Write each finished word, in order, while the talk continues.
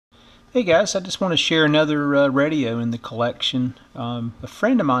Hey guys, I just want to share another radio in the collection. A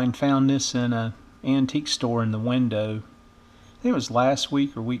friend of mine found this in an antique store in the window. I think it was last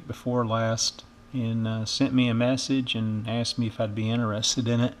week or week before last, and sent me a message and asked me if I'd be interested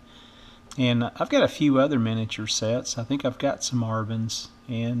in it. And I've got a few other miniature sets. I think I've got some Arvins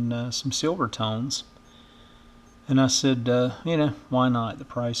and some silver tones. And I said, why not? The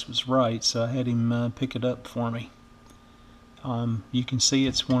price was right, so I had him pick it up for me. You can see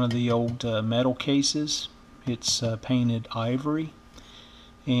it's one of the old metal cases. It's painted ivory,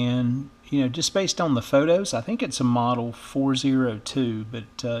 and just based on the photos, I think it's a model 402,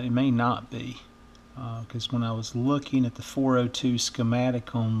 but it may not be, because when I was looking at the 402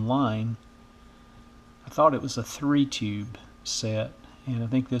 schematic online, I thought it was a 3-tube set, and I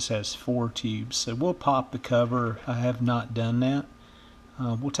think this has 4 tubes. So we'll pop the cover. I have not done that.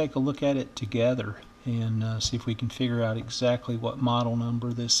 We'll take a look at it together and see if we can figure out exactly what model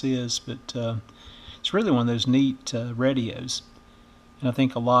number this is. But it's really one of those neat radios, and I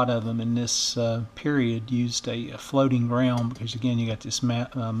think a lot of them in this period used a floating ground, because again you got this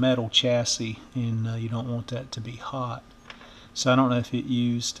metal chassis, and you don't want that to be hot. So I don't know if it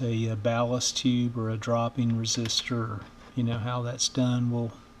used a ballast tube or a dropping resistor, or how that's done.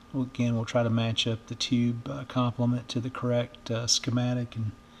 We'll try to match up the tube complement to the correct schematic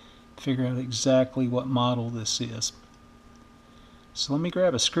and figure out exactly what model this is. So let me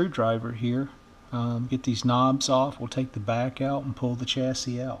grab a screwdriver here, get these knobs off. We'll take the back out and pull the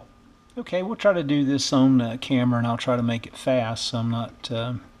chassis out. Okay, we'll try to do this on camera, and I'll try to make it fast so I'm not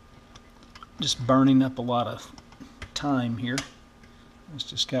just burning up a lot of time here. It's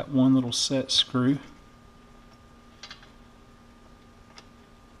just got one little set screw.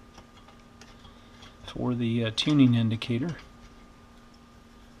 For the tuning indicator.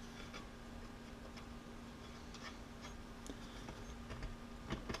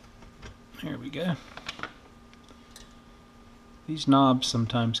 There we go. These knobs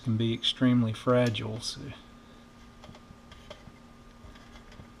sometimes can be extremely fragile, so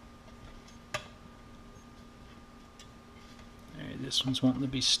this one's wanting to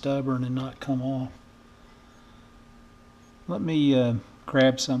be stubborn and not come off. Let me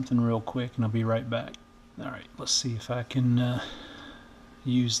grab something real quick and I'll be right back. Alright, let's see if I can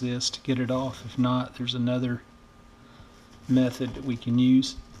use this to get it off. If not, there's another method that we can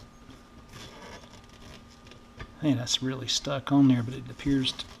use. Man, that's really stuck on there, but it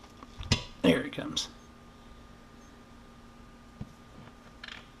appears to... There it comes.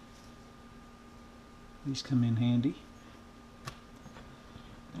 These come in handy.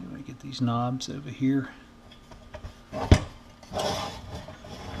 Anyway, get these knobs over here.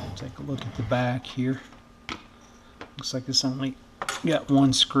 Take a look at the back here. Looks like it's only got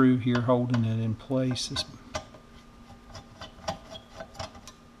one screw here holding it in place.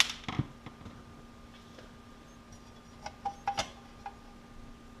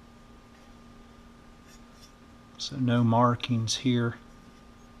 So no markings here.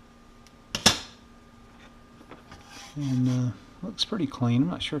 And looks pretty clean. I'm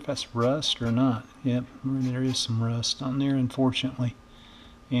not sure if that's rust or not. Yep, there is some rust on there, unfortunately,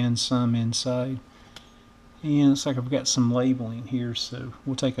 and some inside. And it looks like I've got some labeling here, so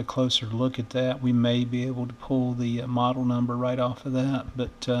we'll take a closer look at that. We may be able to pull the model number right off of that,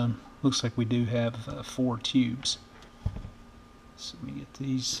 but looks like we do have 4 tubes. So let me get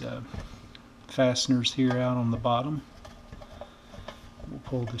these fasteners here out on the bottom. We'll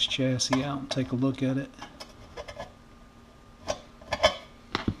pull this chassis out and take a look at it.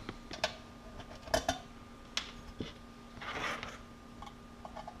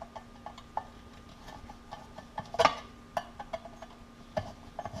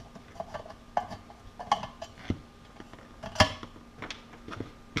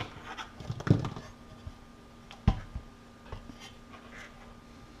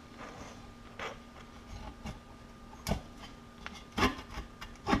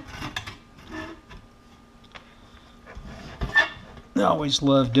 I always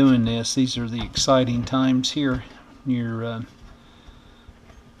love doing this. These are the exciting times here. You're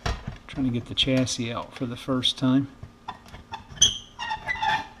trying to get the chassis out for the first time.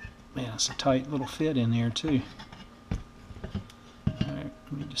 Man, it's a tight little fit in there too. Alright,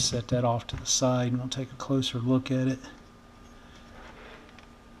 let me just set that off to the side and we'll take a closer look at it.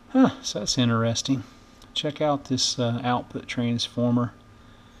 So that's interesting. Check out this output transformer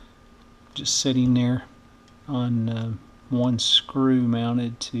just sitting there on one screw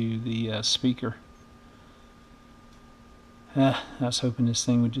mounted to the speaker. I was hoping this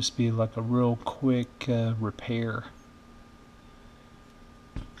thing would just be like a real quick repair.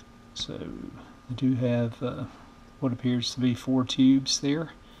 So I do have what appears to be 4 tubes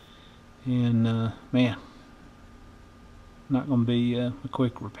there, And man, not going to be a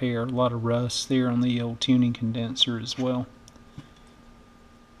quick repair. A lot of rust there on the old tuning condenser as well.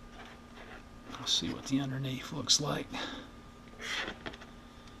 Let's see what the underneath looks like.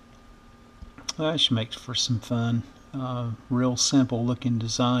 That should make for some fun. Real simple looking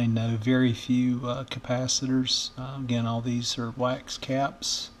design though. Very few capacitors. Again, all these are wax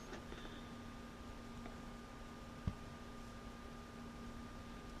caps.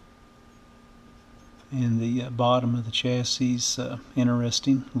 And the bottom of the chassis is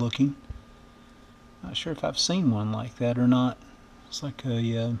interesting looking. Not sure if I've seen one like that or not. It's like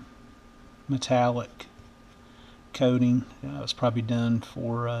a metallic coating. It's probably done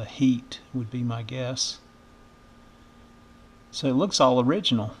for heat, would be my guess. So it looks all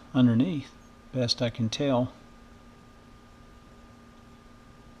original underneath, best I can tell.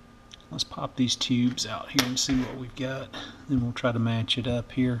 Let's pop these tubes out here and see what we've got. Then we'll try to match it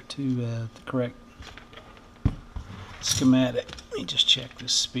up here to the correct schematic. Let me just check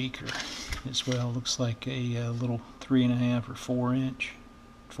this speaker as well. Looks like a little 3.5 or 4 inch.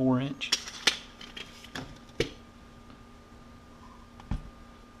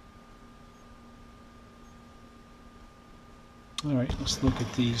 Alright, let's look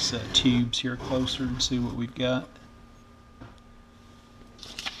at these tubes here closer and see what we've got.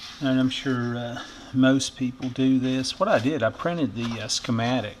 And I'm sure most people do this. What I did, I printed the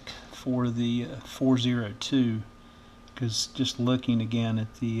schematic for the 402, because just looking again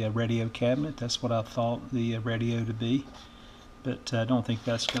at the radio cabinet, that's what I thought the radio to be. But I don't think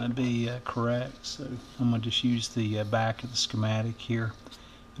that's going to be correct, so I'm going to just use the back of the schematic here,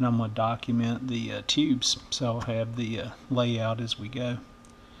 and I'm going to document the tubes, so I'll have the layout as we go.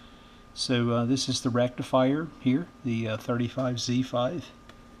 So this is the rectifier here, the 35Z5,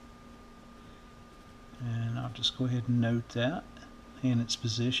 and I'll just go ahead and note that and its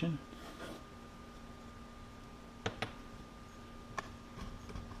position.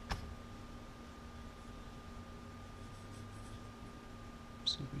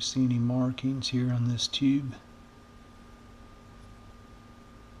 See if we see any markings here on this tube.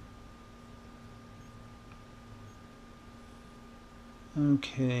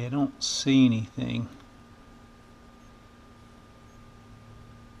 Okay, I don't see anything.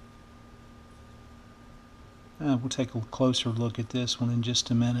 We'll take a closer look at this one in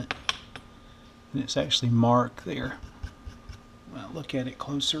just a minute. And it's actually marked there. Well, look at it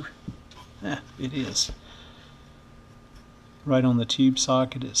closer. It is. Right on the tube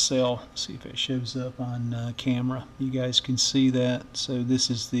socket itself. See if it shows up on camera. You guys can see that. So this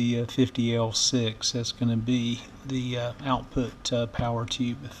is the 50L6. That's going to be the output power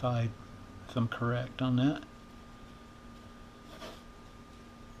tube, if I'm correct on that.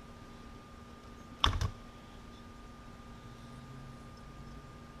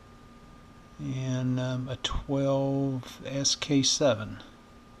 And a 12 SK7.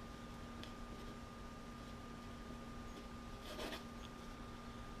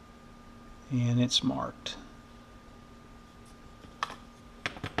 And it's marked.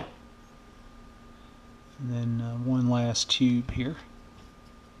 And then one last tube here.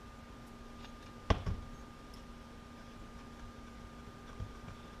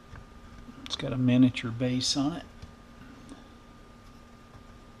 It's got a miniature base on it.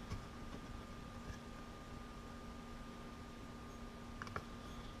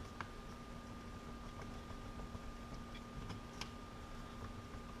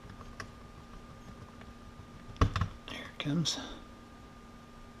 Comes.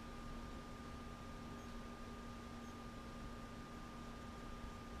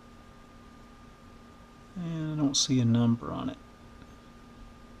 And I don't see a number on it.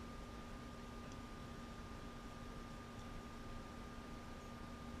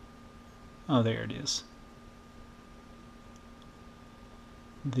 Oh, there it is.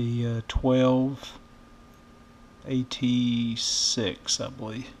 The 12 AT6, I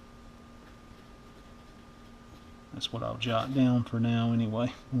believe. That's what I'll jot down for now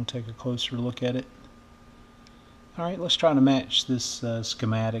anyway. We'll take a closer look at it. Alright, let's try to match this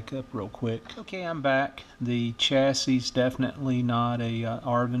schematic up real quick. Okay, I'm back. The chassis is definitely not a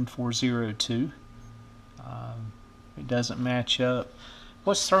Arvin 402. It doesn't match up.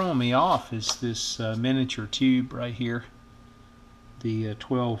 What's throwing me off is this miniature tube right here. The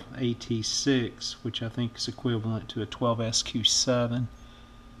 12 AT6, which I think is equivalent to a 12 SQ7.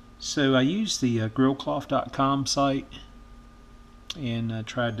 So I used the grillcloth.com site and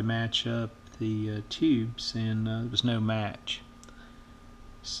tried to match up the tubes, and there was no match.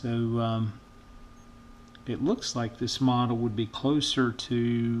 So it looks like this model would be closer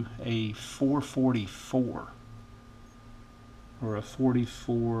to a 444 or a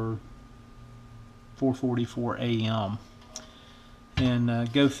 44 4:44 a.m.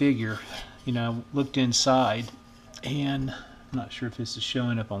 And go figure, you know, looked inside, and I'm not sure if this is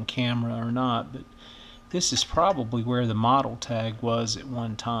showing up on camera or not, but this is probably where the model tag was at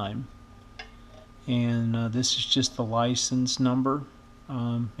one time. And this is just the license number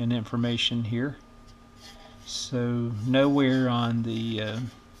and information here. So nowhere on the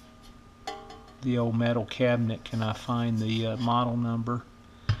old metal cabinet can I find the model number,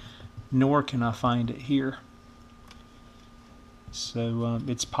 nor can I find it here. So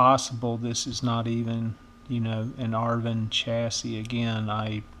it's possible this is not even, you know, an Arvin chassis. Again,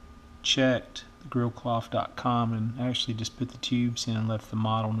 I checked grillcloth.com and actually just put the tubes in and left the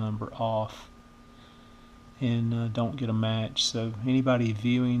model number off, and don't get a match. So anybody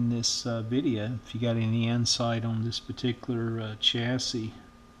viewing this video, if you got any insight on this particular chassis,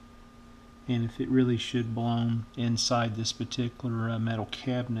 and if it really should belong inside this particular metal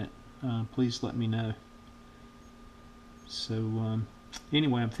cabinet, please let me know. So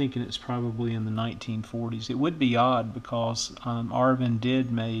anyway, I'm thinking it's probably in the 1940s. It would be odd because Arvin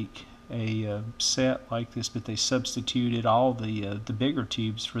did make a set like this, but they substituted all the bigger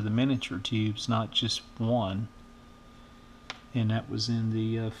tubes for the miniature tubes, not just one. And that was in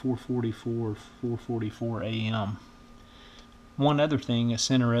the 4:44 a.m. One other thing that's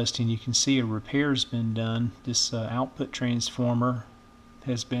interesting, you can see a repair's been done. This output transformer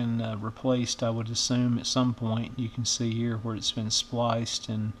has been replaced, I would assume, at some point. You can see here where it's been spliced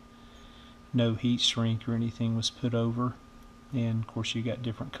and no heat shrink or anything was put over. And of course you got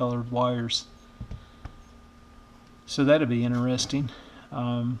different colored wires. So that'll be interesting.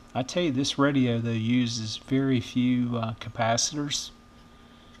 I tell you, this radio though uses very few capacitors.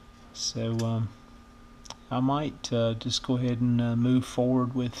 So I might just go ahead and move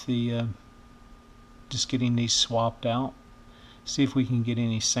forward with the just getting these swapped out. See if we can get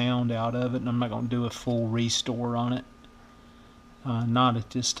any sound out of it, and I'm not going to do a full restore on it. Not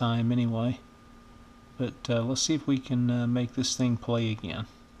at this time anyway. But let's see if we can make this thing play again.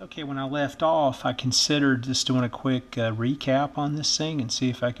 Okay, when I left off, I considered just doing a quick recap on this thing and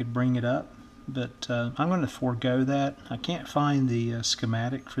see if I could bring it up. But I'm going to forego that. I can't find the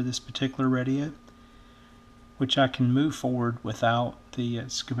schematic for this particular radio, which I can move forward without the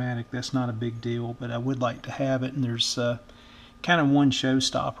schematic. That's not a big deal, but I would like to have it, and there's kind of one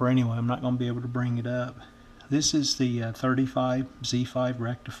showstopper anyway. I'm not going to be able to bring it up. This is the 35 Z5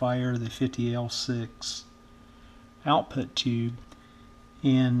 rectifier, the 50L6 output tube,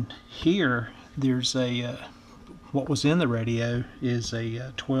 and here there's a what was in the radio is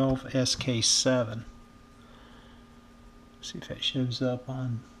a 12 SK7. See if that shows up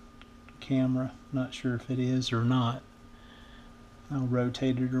on camera. Not sure if it is or not. I'll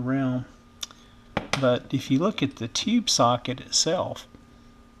rotate it around. But if you look at the tube socket itself,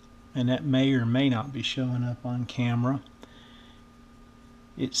 and that may or may not be showing up on camera,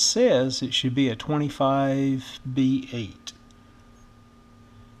 it says it should be a 25B8.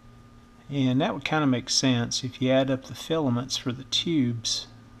 And that would kind of make sense if you add up the filaments for the tubes.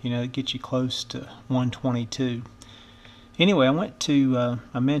 You know, it gets you close to 122. Anyway, I went to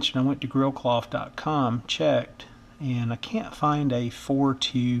grillcloth.com, checked, and I can't find a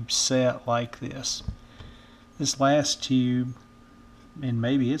 4-tube set like this. This last tube, and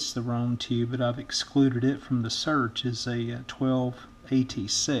maybe it's the wrong tube, but I've excluded it from the search, is a 12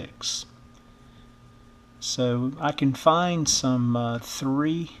 AT6. So I can find some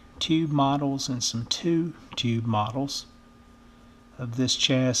 3-tube models and some 2-tube models of this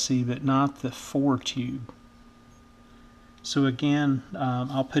chassis, but not the 4-tube. So again,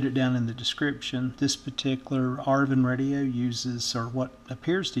 I'll put it down in the description. This particular Arvin radio uses, or what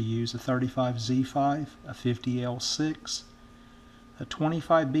appears to use, a 35Z5, a 50L6, a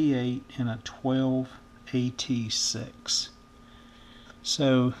 25B8, and a 12AT6.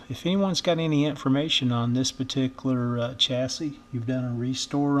 So if anyone's got any information on this particular chassis, you've done a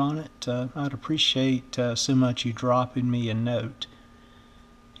restore on it, I'd appreciate so much you dropping me a note.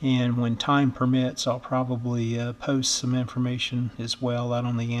 And when time permits, I'll probably post some information as well out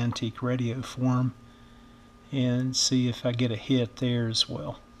on the Antique Radio forum and see if I get a hit there as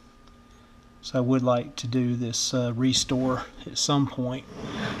well. So I would like to do this restore at some point.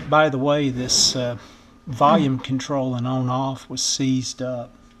 By the way, this volume control and on-off was seized up,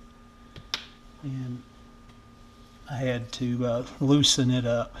 and I had to loosen it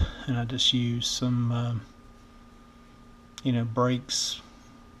up, and I just used some brakes,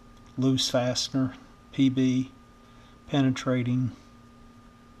 loose fastener, PB, penetrating,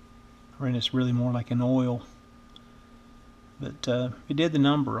 and it's really more like an oil, but it did the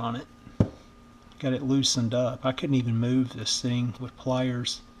number on it. Got it loosened up. I couldn't even move this thing with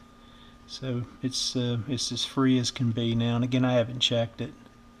pliers, So it's as free as can be now, and again, I haven't checked it.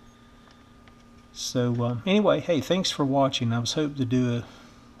 So anyway, hey, thanks for watching. I was hoping to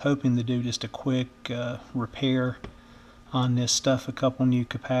do just a quick repair on this, stuff a couple new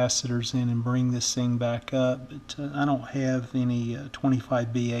capacitors in and bring this thing back up, but I don't have any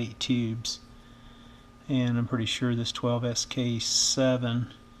 25B8 tubes, and I'm pretty sure this 12SK7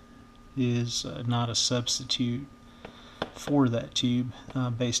 is not a substitute for that tube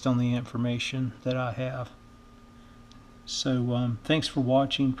based on the information that I have. So thanks for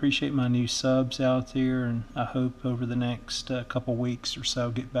watching. Appreciate my new subs out there, and I hope over the next couple weeks or so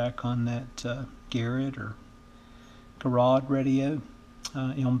get back on that Garrett or Garrod radio,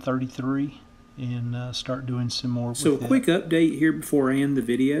 M33, and start doing some more with it. So a quick update here before I end the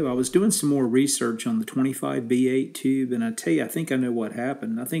video. I was doing some more research on the 25B8 tube, and I tell you, I think I know what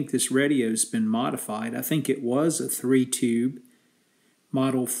happened. I think this radio's been modified. I think it was a 3-tube,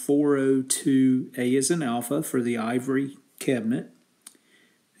 model 402A as in alpha for the ivory cabinet,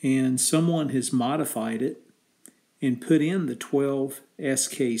 and someone has modified it and put in the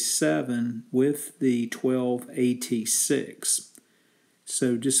 12SK7 with the 12AT6.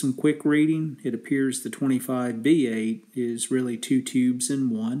 So just some quick reading. It appears the 25B8 is really 2 tubes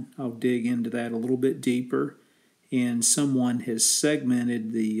in one. I'll dig into that a little bit deeper. And someone has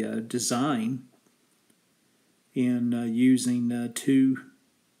segmented the design in using 2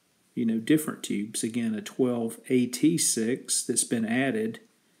 different tubes. Again, a 12AT6 that's been added,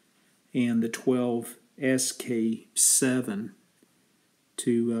 and the 12SK7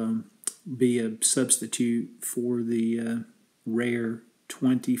 to be a substitute for the rare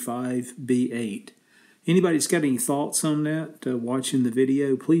 25B8. Anybody's got any thoughts on that watching the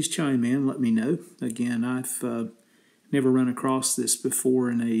video, please chime in, let me know. Again, I've never run across this before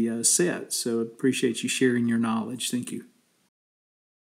in a set, so I appreciate you sharing your knowledge. Thank you.